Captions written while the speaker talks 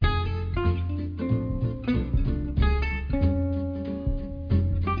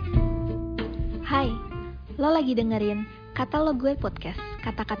lagi dengerin Kata Lo Gue Podcast,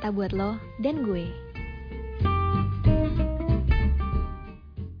 kata-kata buat lo dan gue.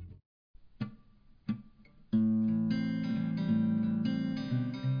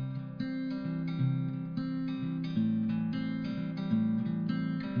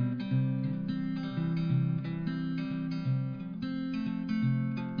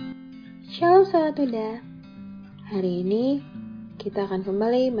 Shalom Sahabat Muda. Hari ini kita akan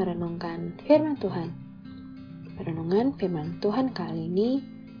kembali merenungkan firman Tuhan. Renungan firman Tuhan kali ini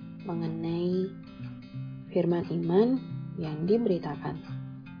mengenai Firman Iman yang diberitakan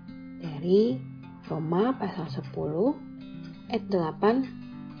dari Roma pasal 10 ayat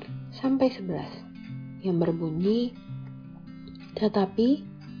 8 sampai 11 yang berbunyi, "Tetapi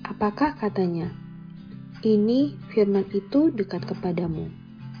apakah katanya? Ini firman itu dekat kepadamu,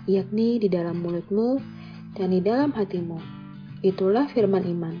 yakni di dalam mulutmu dan di dalam hatimu. Itulah firman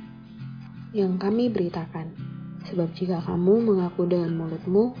iman yang kami beritakan. Sebab jika kamu mengaku dengan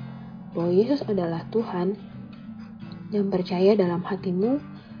mulutmu bahwa Yesus adalah Tuhan dan percaya dalam hatimu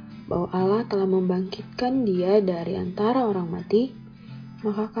bahwa Allah telah membangkitkan Dia dari antara orang mati,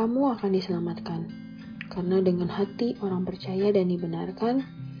 maka kamu akan diselamatkan. Karena dengan hati orang percaya dan dibenarkan,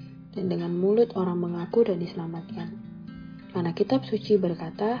 dan dengan mulut orang mengaku dan diselamatkan. Karena kitab suci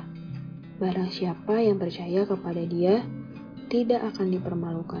berkata, barang siapa yang percaya kepada Dia tidak akan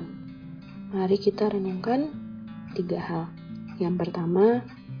dipermalukan." Mari kita renungkan 3 hal. Yang pertama,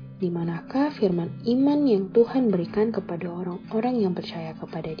 di manakah firman iman yang Tuhan berikan kepada orang-orang yang percaya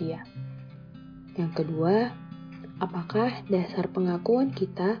kepada Dia? Yang kedua, apakah dasar pengakuan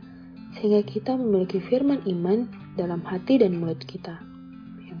kita sehingga kita memiliki firman iman dalam hati dan mulut kita?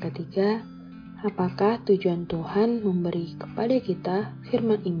 Yang ketiga, apakah tujuan Tuhan memberi kepada kita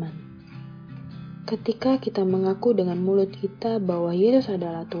firman iman? Ketika kita mengaku dengan mulut kita bahwa Yesus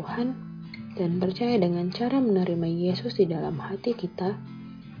adalah Tuhan dan percaya dengan cara menerima Yesus di dalam hati kita,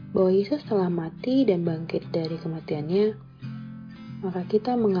 bahwa Yesus telah mati dan bangkit dari kematiannya, maka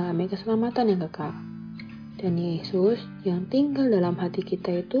kita mengalami keselamatan yang kekal. Dan Yesus yang tinggal dalam hati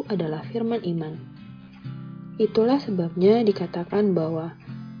kita itu adalah firman iman. Itulah sebabnya dikatakan bahwa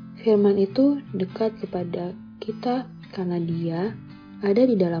firman itu dekat kepada kita karena Dia ada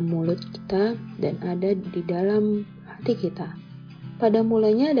di dalam mulut kita dan ada di dalam hati kita. Pada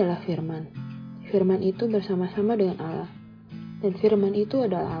mulanya adalah firman. Firman itu bersama-sama dengan Allah. Dan firman itu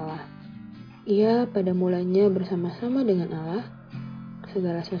adalah Allah. Ia pada mulanya bersama-sama dengan Allah.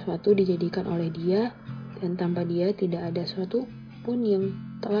 Segala sesuatu dijadikan oleh Dia, dan tanpa Dia tidak ada sesuatu pun yang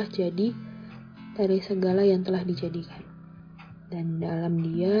telah jadi dari segala yang telah dijadikan. Dan dalam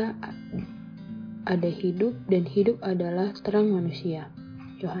Dia ada hidup, dan hidup adalah terang manusia.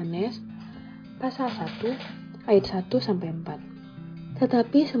 Yohanes pasal 1 ayat 1-4.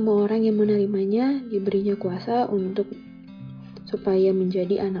 Tetapi semua orang yang menerimanya diberinya kuasa supaya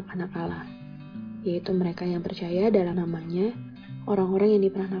menjadi anak-anak Allah, yaitu mereka yang percaya dalam namanya, orang-orang yang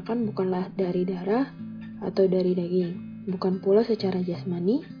diperanakan bukanlah dari darah atau dari daging, bukan pula secara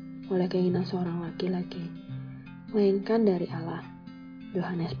jasmani oleh keinginan seorang laki-laki, melainkan dari Allah.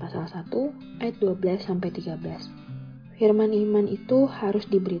 Yohanes pasal 1 ayat 12-13. Firman iman itu harus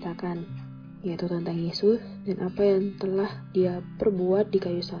diberitakan, yaitu tentang Yesus dan apa yang telah Dia perbuat di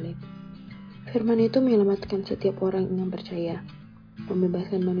kayu salib. Firman itu menyelamatkan setiap orang yang percaya,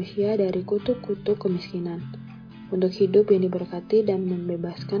 membebaskan manusia dari kutuk-kutuk kemiskinan, untuk hidup yang diberkati dan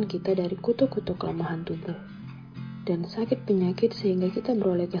membebaskan kita dari kutuk-kutuk kelemahan tubuh dan sakit penyakit sehingga kita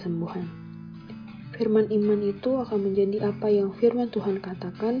beroleh kesembuhan. Firman iman itu akan menjadi apa yang firman Tuhan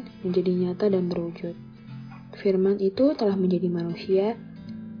katakan menjadi nyata dan berwujud. Firman itu telah menjadi manusia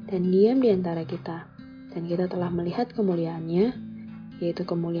dan diam di antara kita, dan kita telah melihat kemuliaannya, yaitu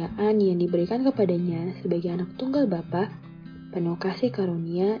kemuliaan yang diberikan kepadanya sebagai anak tunggal Bapa, penuh kasih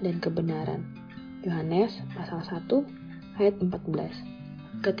karunia dan kebenaran. Yohanes pasal 1 ayat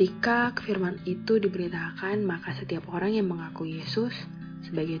 14. Ketika firman itu diberitakan, maka setiap orang yang mengaku Yesus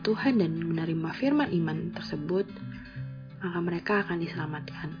sebagai Tuhan dan menerima firman iman tersebut, maka mereka akan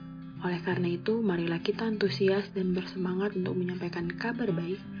diselamatkan. Oleh karena itu, marilah kita antusias dan bersemangat untuk menyampaikan kabar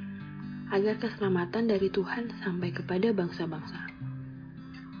baik agar keselamatan dari Tuhan sampai kepada bangsa-bangsa.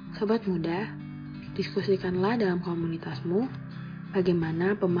 Sobat muda, diskusikanlah dalam komunitasmu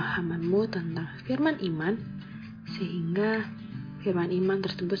bagaimana pemahamanmu tentang firman iman, sehingga firman iman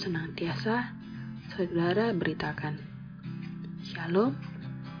tersebut senantiasa saudara beritakan. Shalom,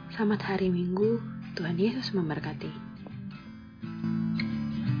 selamat hari Minggu, Tuhan Yesus memberkati.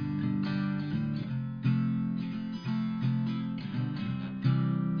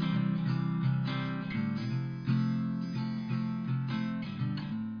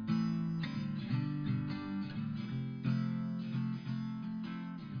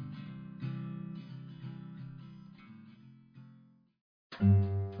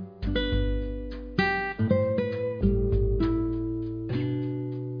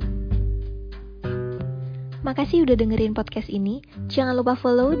 Makasih udah dengerin podcast ini. Jangan lupa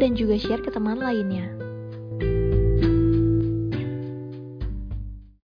follow dan juga share ke teman lainnya.